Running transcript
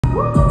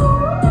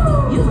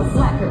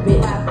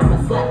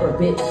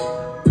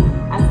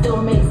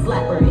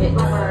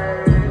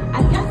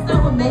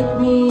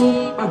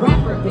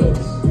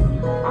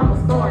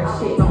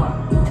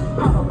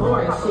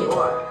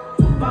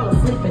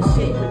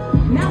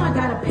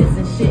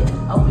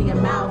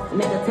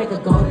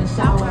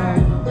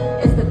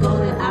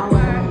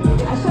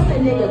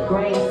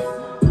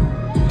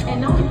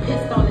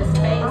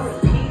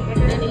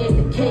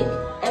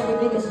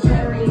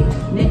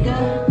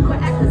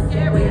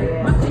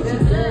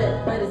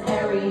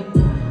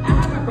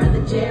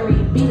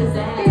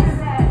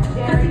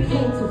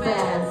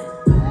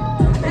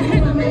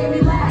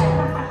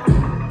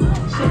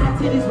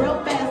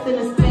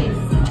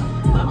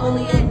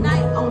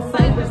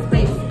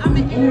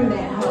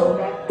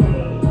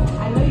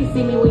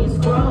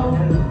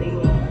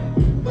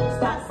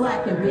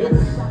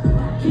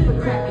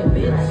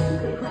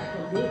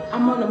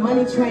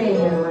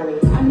train.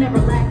 I'm never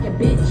lacking,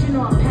 bitch. You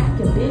know I'm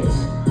packing, bitch.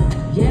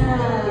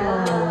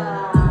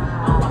 Yeah.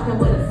 I'm walking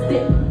with a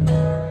stick.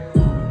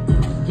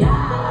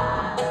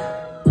 Yeah.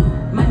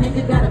 My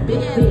nigga got a big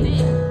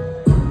dick.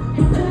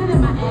 He put it in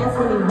my ass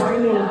when he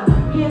horny.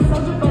 He a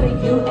soldier for the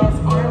U.S.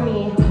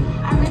 Army.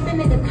 I make the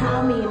nigga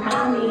call me,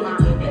 mommy.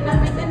 And I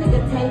make the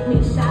nigga take me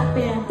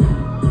shopping.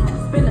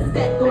 Spin a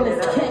stack on his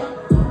cat,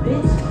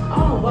 bitch. I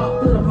don't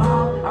walk through the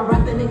mall. I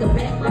rock the nigga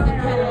back like a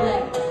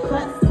Cadillac.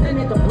 Plus, the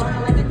nigga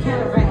blind like a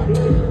cataract.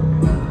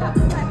 Stop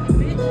slacking,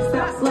 bitch.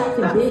 Stop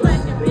slacking,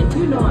 bitch.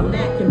 You know I'm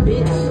knacking,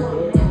 bitch.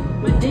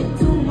 My dick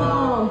too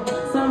long,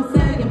 so I'm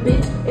sagging,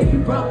 bitch. If you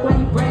broke, why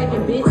you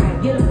bragging,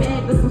 bitch? Get a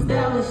bag with some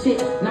style and shit.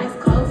 Nice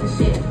clothes and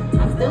shit.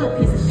 I'm still a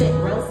piece of shit,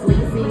 real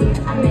sleazy.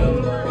 I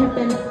make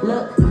pimpin'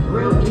 look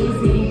real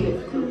easy.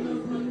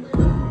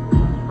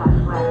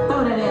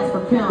 Throw that ass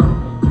for pimp.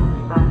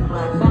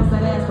 Bounce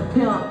that ass for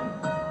pimp.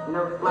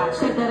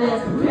 Shake that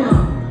ass for pimp.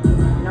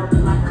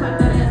 Clap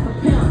that ass for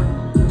pimp.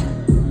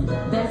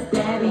 That's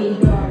daddy.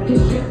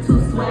 His drip too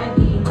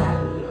swaggy.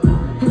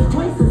 His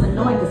voice is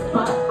annoying as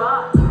fuck.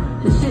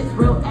 The shit's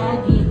real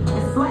aggy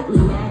and slightly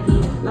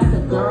naggy. Like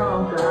a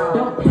girl.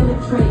 Don't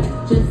penetrate,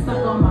 just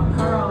suck on my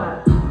pearl.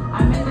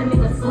 I made a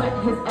nigga sweat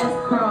his S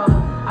curl.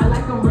 I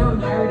like him real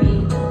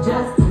nerdy.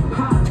 Just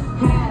pop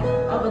half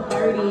of a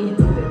 30.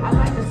 I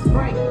like the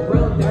Sprite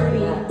real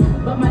dirty.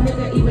 But my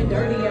nigga even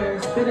dirtier.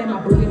 Spit in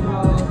my booty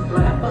hole.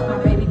 I fuck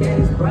my baby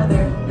daddy's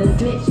brother. The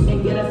snitch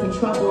and get us in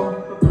trouble.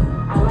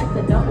 I like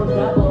the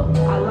double-double.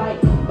 I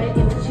like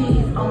bacon and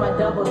cheese on my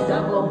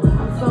double-double.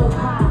 I'm so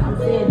high, I'm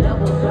saying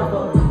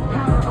double-double.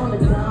 Power on the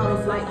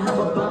gums like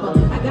Hubba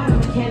Bubba. I got a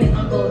mechanic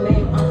uncle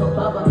named Uncle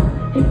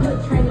Bubba. He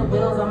put training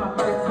wheels on my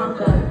first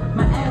Tonka.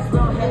 My ass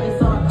real heavy,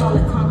 so I call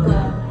it Tonka.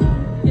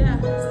 Yeah.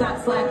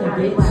 Stop slacking,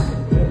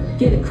 bitch.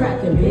 Get it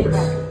cracking,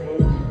 bitch.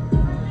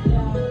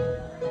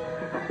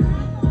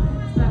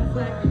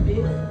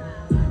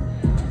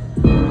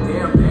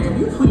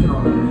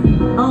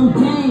 On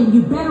game,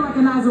 you better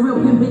recognize a real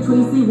pimp bitch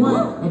when you see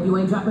one. If you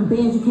ain't dropping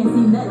bands, you can't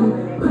see nothing.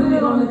 Putting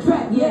it on the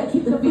track, yeah,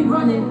 keep the feet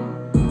running.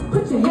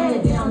 Put your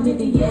head down,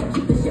 nigga, yeah,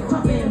 keep the shit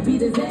pumping.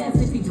 Beat his ass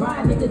if he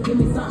dry, nigga, give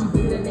me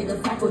something. Beat a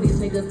nigga, cycle these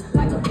niggas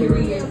like a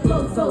period.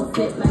 Flow so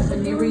sick like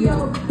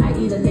venereal. I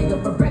eat a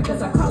nigga for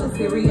breakfast, I call it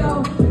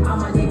cereal. All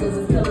my niggas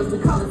is killers, we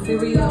call it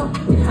cereal.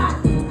 We hot,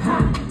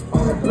 hot,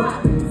 on the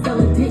block,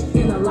 selling dick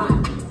in a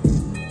lot.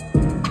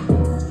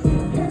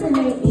 Pimpin'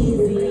 ain't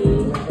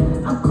easy.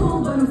 I'm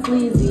cool, but I'm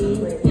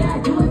sleazy. Yeah, I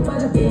do it for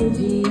the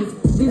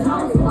Benjis. These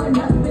hoes going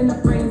up in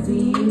a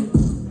frenzy.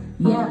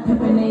 Yeah,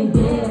 pimpin' ain't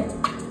dead.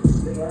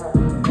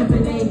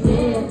 Pimpin' ain't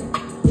dead.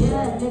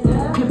 Yeah,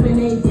 nigga. Pimpin'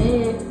 ain't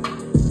dead.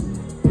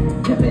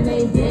 Pimpin'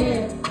 ain't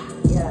dead.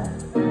 Yeah.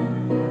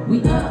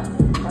 We up.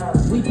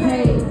 We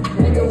paid.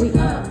 Nigga, we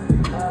up.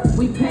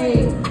 We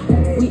paid.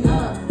 We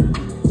up.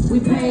 We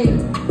paid.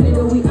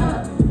 Nigga, we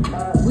up.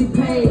 We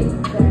paid.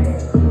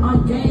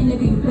 On game,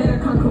 nigga, you better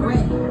come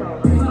correct.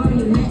 Follow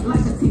your neck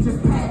like a teacher's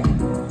pet.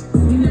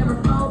 You never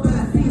fold, but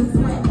I see the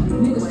sweat.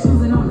 Niggas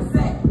choosing on the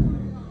set.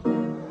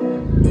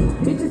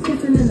 Bitches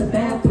kissing in the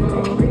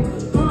bathroom.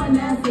 Throwing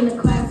ass in the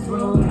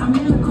classroom. I'm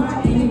in the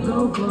car in the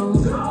go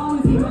room. I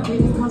always see my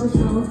baby color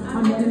shows.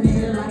 I'm in the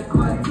mirror like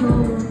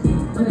cartoons.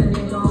 Put a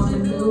nigga on the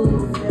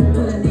news.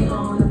 Put a nigga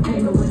on the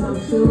pavement with no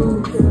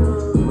shoes.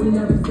 We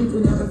never sleep, we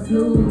never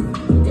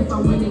snooze. If I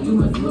win it, you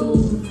must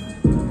lose.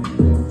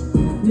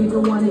 Nigga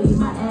wanna eat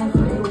my ass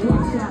with a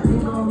cash out.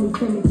 Nigga only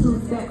send me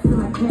 2 stacks to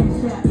my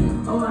cash out.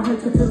 Oh, I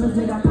hurt your feelings,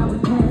 nigga, I thought we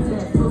passed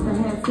that. Supposed to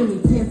have send me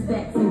 10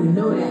 stacks and you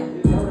know that.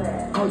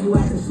 Oh, you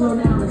acting slow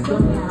down, let's go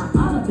down.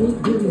 All the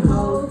big booty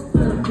hoes,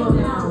 let them flow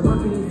down.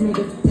 Working these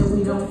niggas and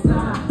we don't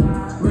stop.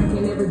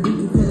 Working every beat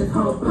until this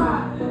whole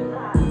pop.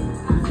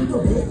 I keep a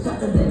bitch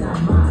up and then I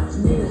mop.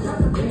 Niggas drop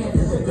the bands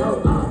and they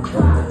go off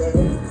top.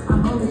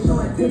 I'm only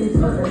showing titties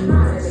for the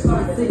night.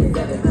 Start 6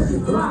 seconds cause you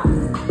blocked.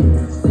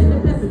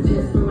 Sending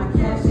messages from my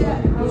cash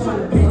app. You trying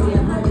to pay me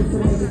 100 to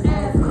make his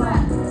ass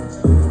clap.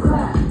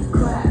 Clap,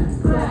 clap,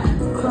 clap,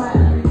 clap.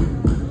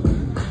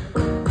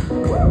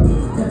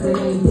 Pimpin'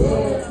 ain't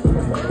dead.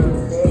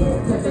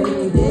 Pimpin'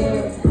 ain't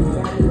dead.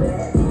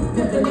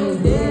 Pimpin'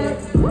 ain't dead.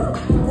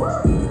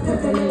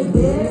 Pimpin' ain't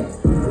dead.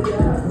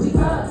 We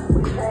up.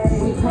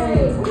 We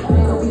paid.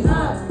 Nigga, we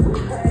up.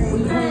 We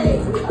paid.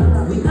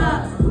 We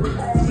up.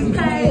 We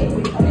paid.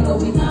 Nigga,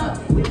 we up.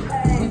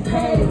 We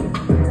paid.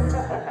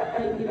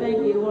 Thank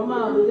you. One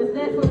more. This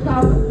next one's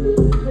called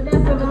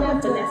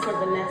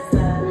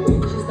Vanessa.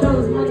 She stole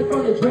his money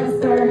from the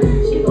dresser.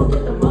 She gon'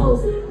 get the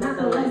most, not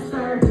the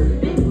lesser.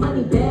 Big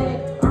money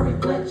bag, Ari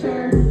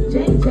Fletcher.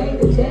 JJ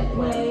the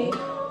Jetway.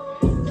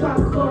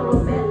 Tricolor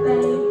on that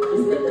thing. You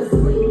stick to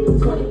sleep.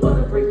 20 for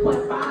the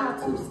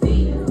 3.5, too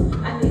steep.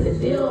 I need a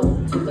deal.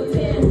 2 for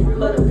 10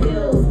 for the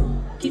pills.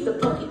 Keep the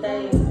punky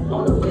thing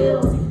on the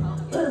wheels.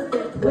 Put a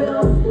 5th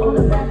wheel on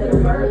the back of the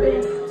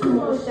bourbon. 2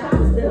 more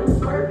shots, then I'm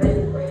swerving.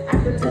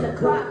 After 10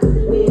 o'clock,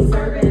 we ain't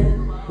serving.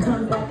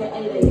 Come back at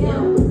 8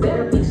 a.m.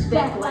 Better be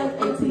stacked like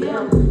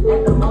ATM.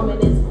 At the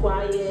moment, it's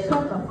quiet.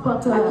 Shut the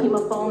fuck up. I keep my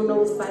phone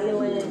on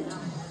silent.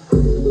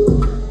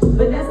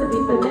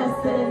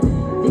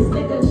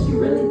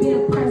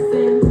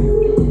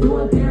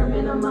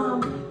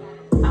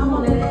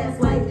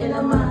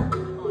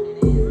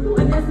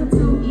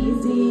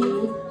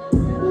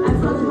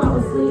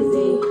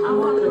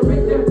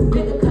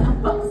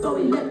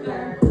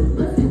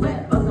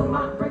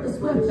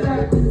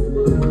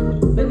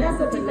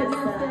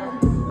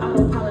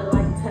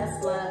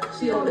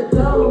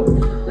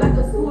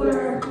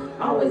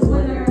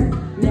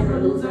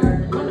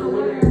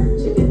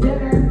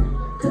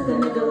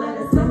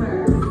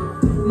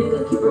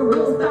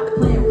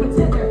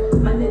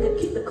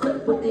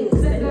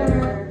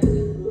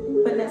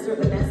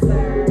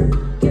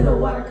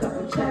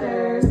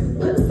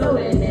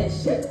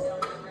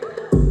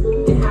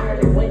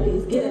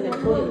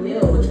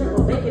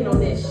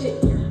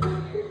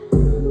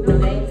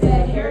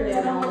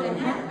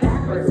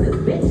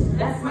 bitch,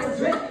 that's my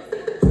drip.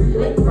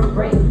 Link from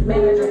break,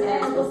 manager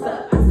ass, what's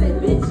up? I say,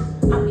 bitch,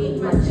 I'm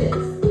eating my chips.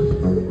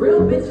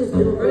 Real bitches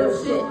do real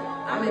shit.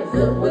 I'm in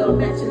Goodwill,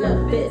 matching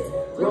up fits.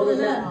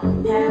 Rolling up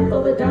half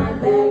of a dime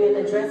bag in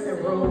the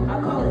dressing room. I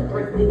call it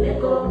thrifty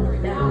nickel.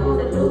 Now I'm on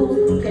the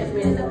news. Catch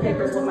me in the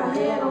papers with my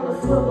head on the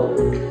swivel.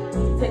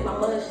 Take my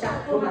mother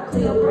shot with my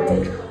Cleo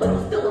braid, but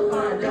I'm still a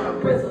fine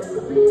John Bristle.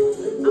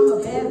 I'm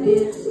a bad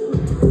bitch.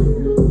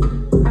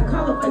 I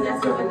call her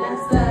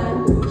Vanessa.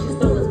 She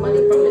stole his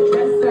money from the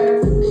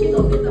dresser. She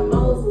gon' get the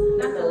most,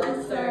 not the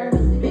lesser.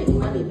 Big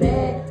money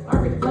bag,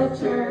 Ari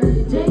Fletcher.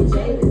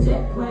 JJ the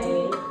jet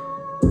plane.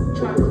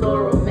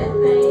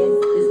 Trichloromethane.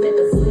 This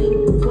nigga sleep.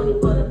 20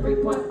 for the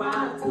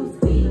 3.5, 2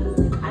 speeds.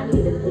 I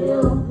need a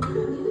deal.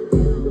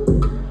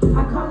 I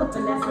call her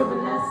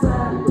Vanessa.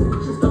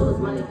 She stole his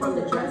money from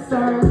the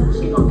dresser.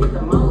 She gon' get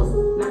the most,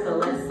 not the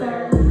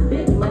lesser.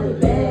 Big money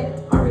bag,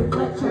 Ari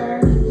Fletcher.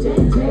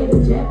 JJ the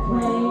jet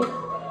plane.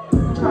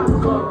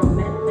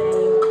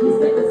 Trichloromethane. These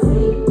niggas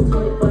sleep.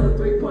 20 for the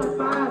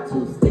 3.5, 2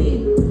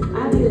 speed. I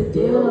need a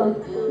deal.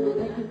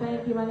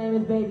 Thank you. My name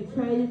is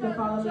BabyTra. You can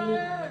follow me on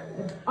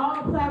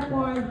all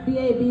platforms,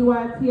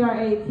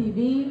 BabyTraTv.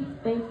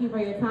 Thank you for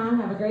your time.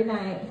 Have a great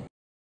night.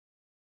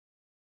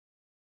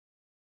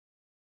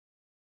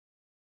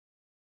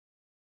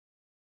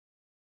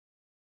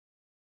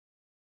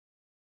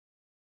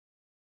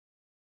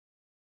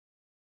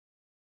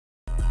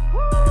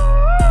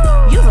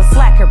 You's a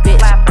slacker,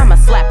 bitch. I'm a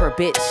slapper,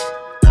 bitch.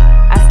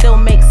 I still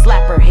make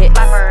slapper hits.